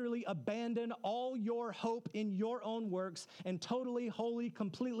and utterly abandon all your hope in your own works and totally, wholly,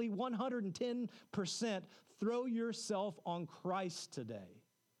 completely, 110% throw yourself on Christ today.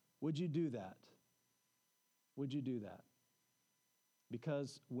 Would you do that? Would you do that?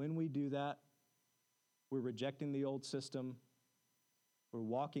 Because when we do that, we're rejecting the old system. We're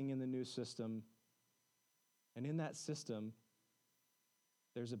walking in the new system. And in that system,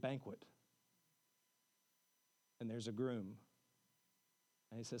 there's a banquet. And there's a groom.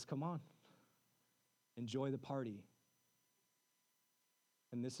 And He says, come on, enjoy the party.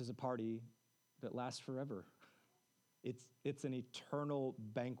 And this is a party that lasts forever. It's an eternal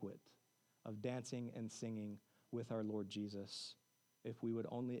banquet of dancing and singing with our Lord Jesus if we would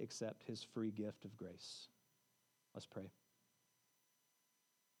only accept His free gift of grace. Let's pray.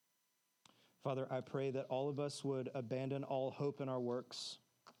 Father, I pray that all of us would abandon all hope in our works,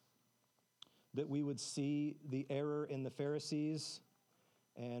 that we would see the error in the Pharisees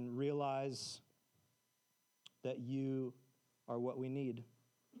and realize that You are what we need,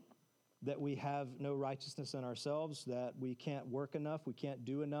 that we have no righteousness in ourselves, that we can't work enough, we can't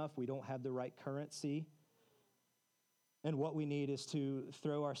do enough, we don't have the right currency. And what we need is to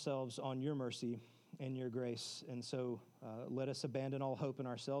throw ourselves on Your mercy and Your grace. And so let us abandon all hope in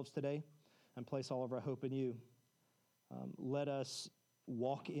ourselves today and place all of our hope in You. Let us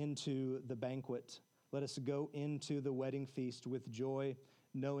walk into the banquet. Let us go into the wedding feast with joy,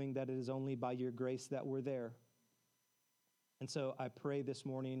 knowing that it is only by Your grace that we're there. And so I pray this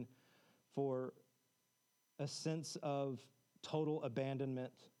morning for a sense of total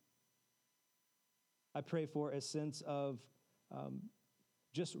abandonment. I pray for a sense of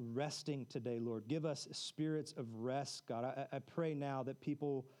just resting today, Lord. Give us spirits of rest, God. I pray now that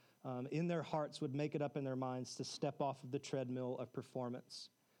people in their hearts would make it up in their minds to step off of the treadmill of performance,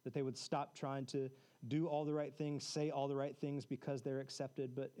 that they would stop trying to do all the right things, say all the right things because they're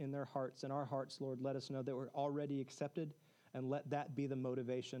accepted, but in their hearts, in our hearts, Lord, let us know that we're already accepted, and let that be the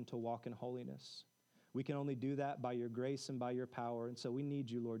motivation to walk in holiness. We can only do that by Your grace and by Your power, and so we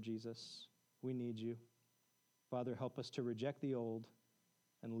need You, Lord Jesus. We need You. Father, help us to reject the old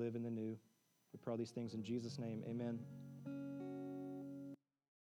and live in the new. We pray all these things in Jesus' name. Amen.